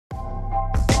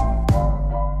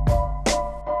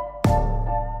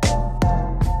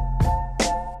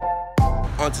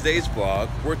On today's vlog,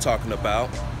 we're talking about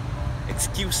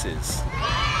excuses.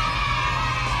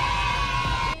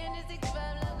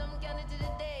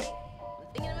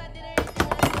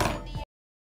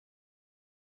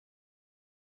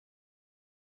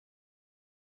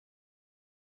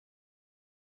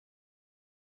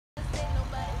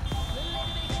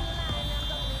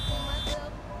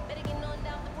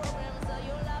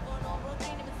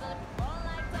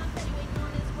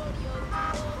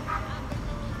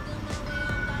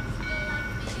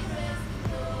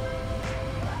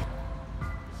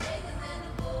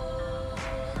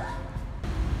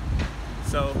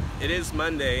 So it is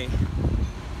Monday.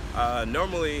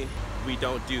 Normally we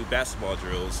don't do basketball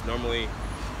drills. Normally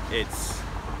it's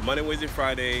Monday, Wednesday,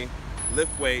 Friday,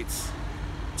 lift weights.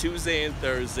 Tuesday and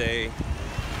Thursday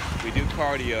we do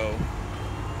cardio.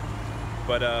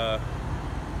 But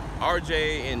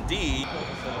RJ and D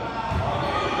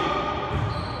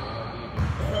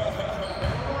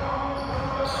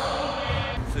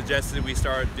suggested we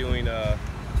start doing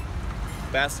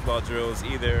basketball drills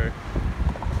either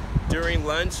during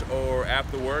lunch or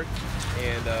after work,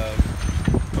 and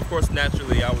of course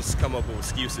naturally I was come up with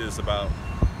excuses about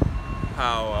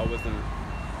how I wasn't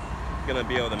gonna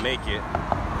be able to make it.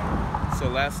 So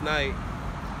last night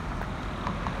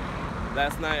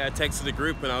I texted the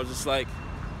group and I was just like,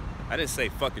 I didn't say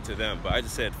fuck it to them, but I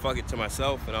just said fuck it to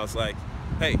myself, and I was like,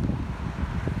 hey,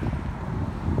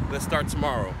 let's start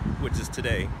tomorrow, which is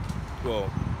today. Well,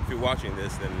 if you're watching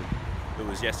this, then it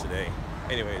was yesterday.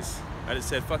 Anyways, I just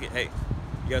said, fuck it, hey,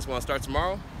 you guys want to start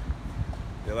tomorrow?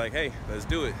 They're like, hey, let's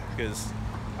do it, because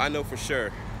I know for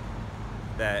sure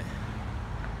that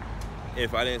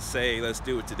if I didn't say let's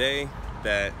do it today,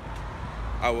 that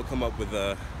I will come up with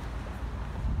a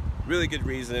really good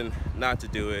reason not to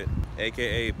do it,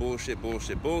 aka bullshit,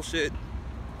 bullshit, bullshit,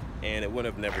 and it would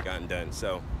have never gotten done.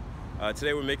 So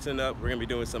today we're mixing it up. We're gonna be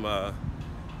doing some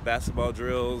basketball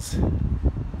drills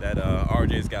that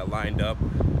RJ's got lined up.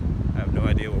 I have no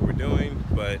idea what we're doing,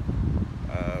 but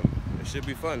it should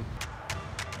be fun.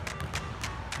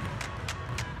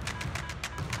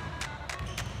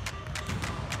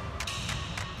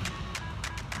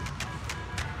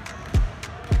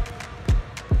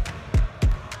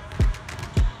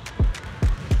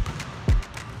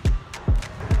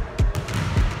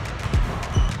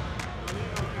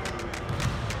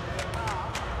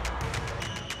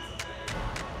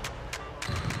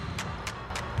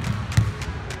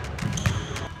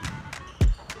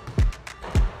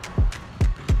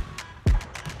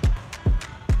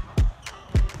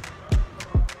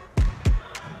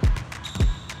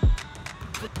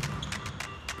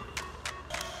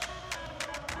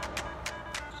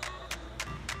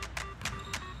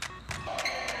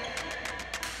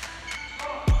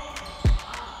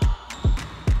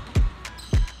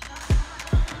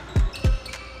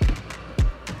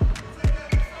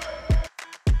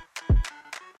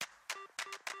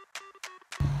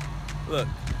 Look,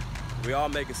 we all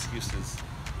make excuses,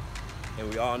 and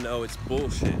we all know it's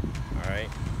bullshit, all right?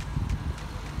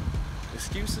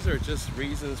 Excuses are just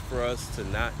reasons for us to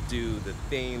not do the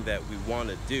thing that we want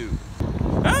to do.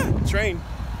 Train!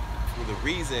 For the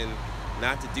reason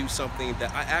not to do something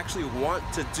that I actually want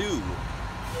to do,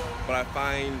 but I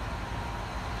find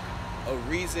a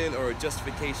reason or a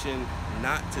justification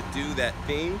not to do that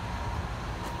thing.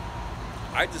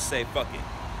 I just say fuck it,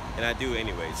 and I do it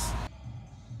anyways.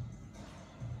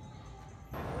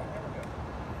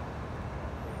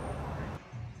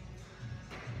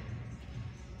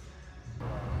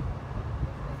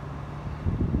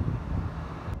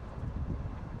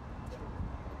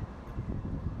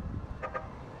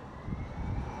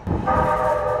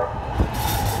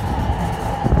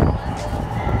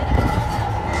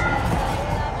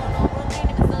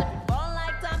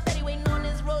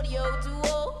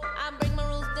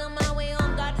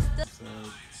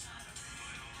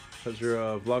 How's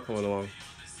your vlog coming along?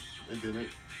 It didn't.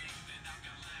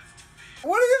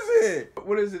 What is it?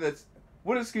 What is it that's...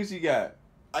 What excuse you got?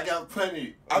 I got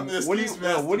plenty. I'm the What are excuse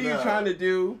master you now. trying to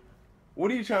do?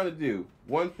 What are you trying to do?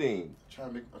 One thing.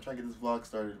 I'm trying to get this vlog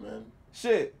started, man.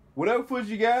 Shit. Whatever footage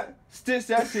you got, stitch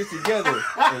that shit together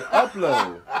and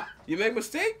upload. You make a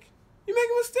mistake? You make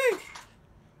a mistake.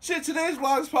 Shit, today's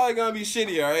vlog is probably gonna be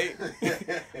shitty, alright?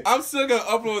 I'm still gonna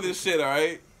upload this shit,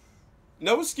 alright?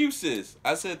 No excuses.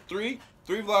 I said three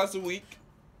vlogs a week.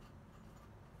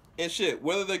 And shit,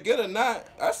 whether they're good or not,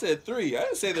 I said 3. I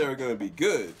didn't say they were gonna be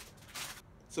good.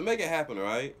 So make it happen,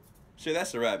 alright? Shit,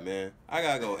 that's a wrap, man. I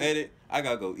gotta go edit, I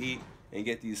gotta go eat, and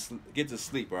get to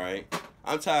sleep, alright?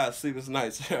 I'm tired of sleepless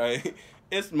nights, alright?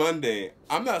 It's Monday.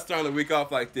 I'm not starting the week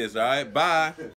off like this, alright? Bye.